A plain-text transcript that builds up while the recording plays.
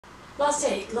Last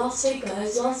take,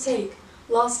 guys,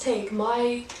 last take.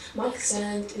 My mic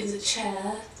stand is a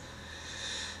chair,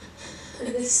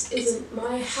 and this isn't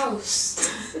my house.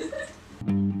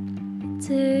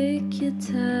 Take your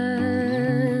time,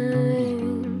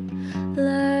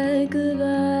 like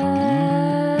advice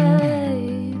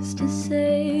to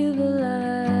save a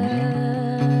life.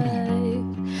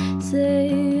 Say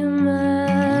your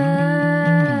mind.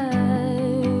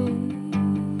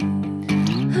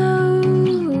 Oh,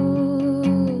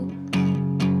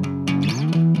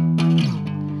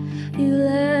 you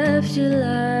left your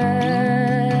life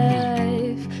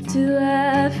to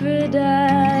Aphrodite.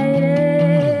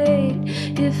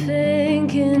 You're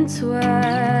thinking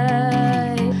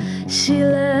twice. She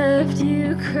left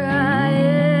you crying.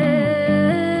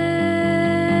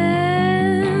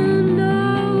 No,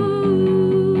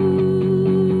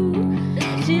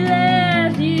 she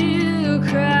left you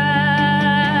crying.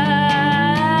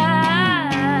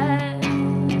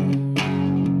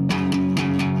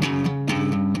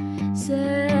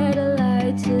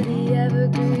 Satellite to the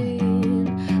evergreen.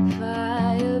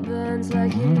 Fire burns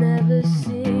like you never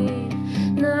seen.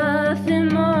 Nothing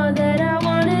more that I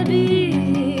wanna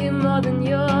be, more than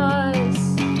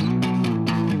yours.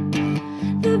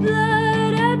 The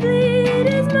blood I bleed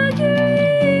is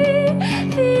mercury.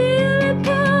 Feel it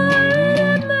pouring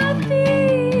at my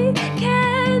feet.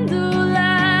 Candlelight.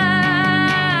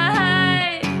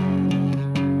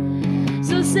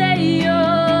 So say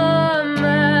you're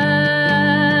mine.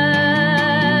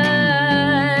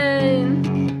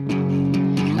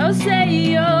 Oh, say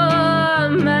you're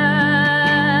mine.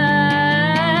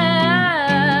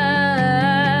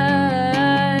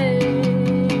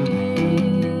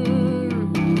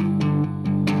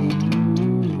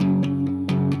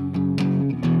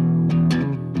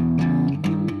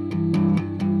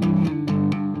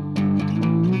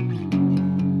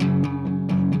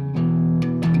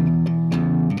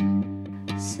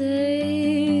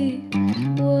 Say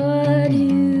what you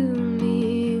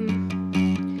mean,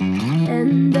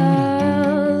 and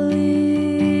I'll leave.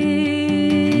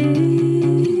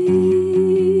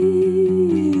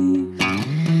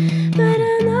 But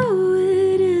I know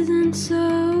it isn't so,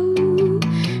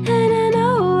 and I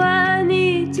know I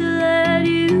need to let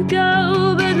you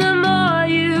go. But the more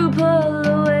you pull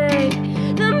away,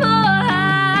 the more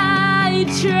I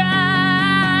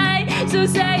try. So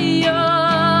say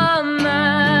you're mine.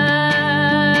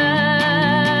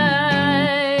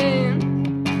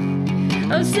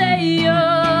 Oh, say you're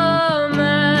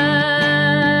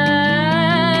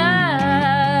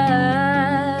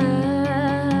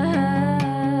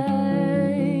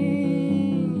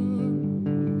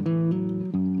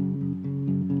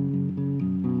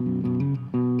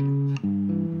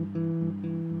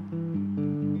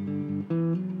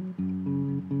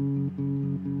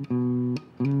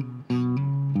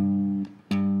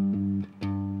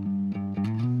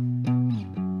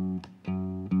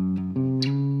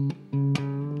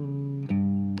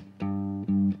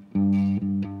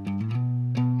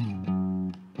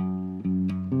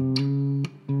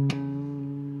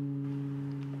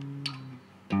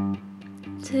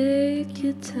Take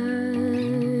your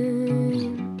time,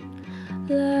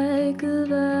 like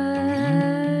advice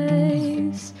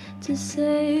to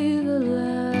save a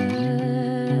life.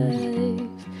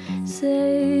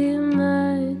 Say you're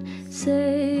mine,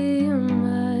 say you're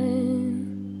mine.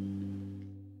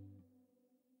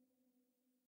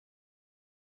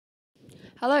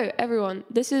 Hello everyone,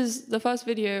 this is the first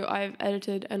video I've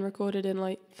edited and recorded in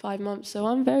like 5 months, so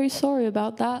I'm very sorry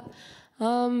about that.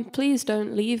 Please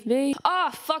don't leave me.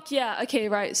 Fuck yeah. Okay,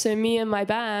 right. So me and my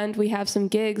band, we have some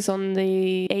gigs on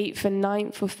the 8th and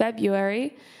 9th of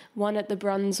February. One at the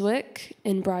Brunswick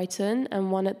in Brighton and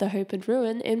one at the Hope and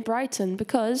Ruin in Brighton,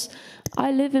 because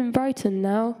I live in Brighton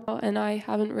now and I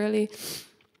haven't really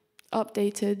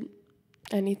updated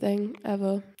anything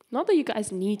ever. Not that you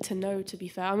guys need to know, to be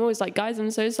fair. I'm always like, guys, I'm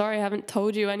so sorry I haven't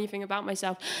told you anything about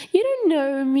myself. You don't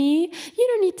know me. You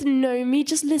don't need to know me.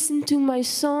 Just listen to my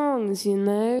songs, you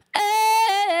know?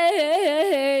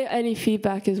 Hey! Any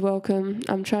feedback is welcome.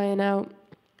 I'm trying out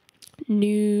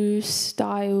new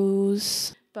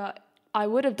styles. But I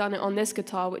would have done it on this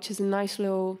guitar, which is a nice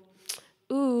little,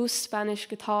 Spanish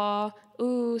guitar.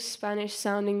 Spanish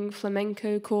sounding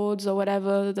flamenco chords or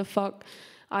whatever the fuck.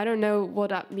 I don't know what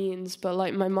that means, but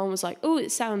like my mom was like, "Oh,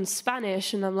 it sounds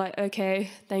Spanish," and I'm like, "Okay,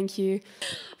 thank you."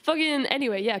 Fucking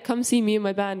anyway, yeah, come see me and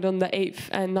my band on the 8th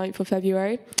and 9th of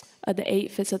February. The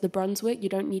 8th is at the Brunswick. You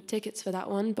don't need tickets for that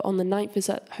one, but on the 9th is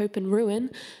at Hope and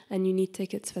Ruin, and you need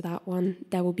tickets for that one.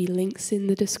 There will be links in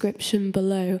the description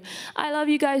below. I love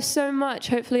you guys so much.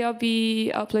 Hopefully I'll be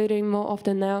uploading more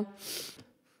often now.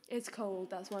 It's cold,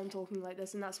 that's why I'm talking like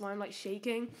this, and that's why I'm like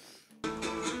shaking.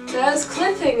 There's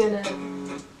clipping in it,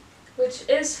 which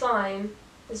is fine.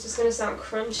 It's just gonna sound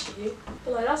crunchy.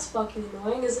 But like, that's fucking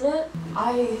annoying, isn't it?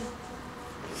 I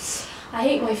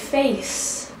hate my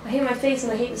face. I hate my face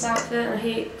and I hate this outfit and I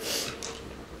hate...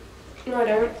 No, I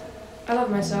don't. I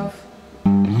love myself.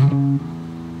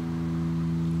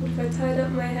 What if I tied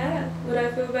up my hair? Would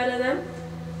I feel better then?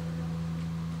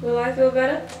 Will I feel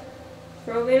better?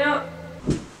 Probably not.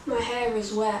 My hair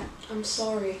is wet. I'm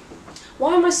sorry.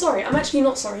 Why am I sorry? I'm actually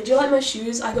not sorry. Do you like my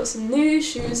shoes? I got some new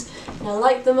shoes and I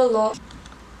like them a lot.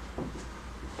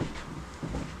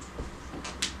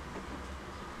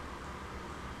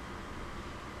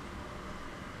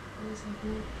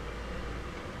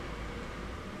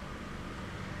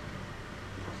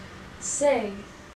 Say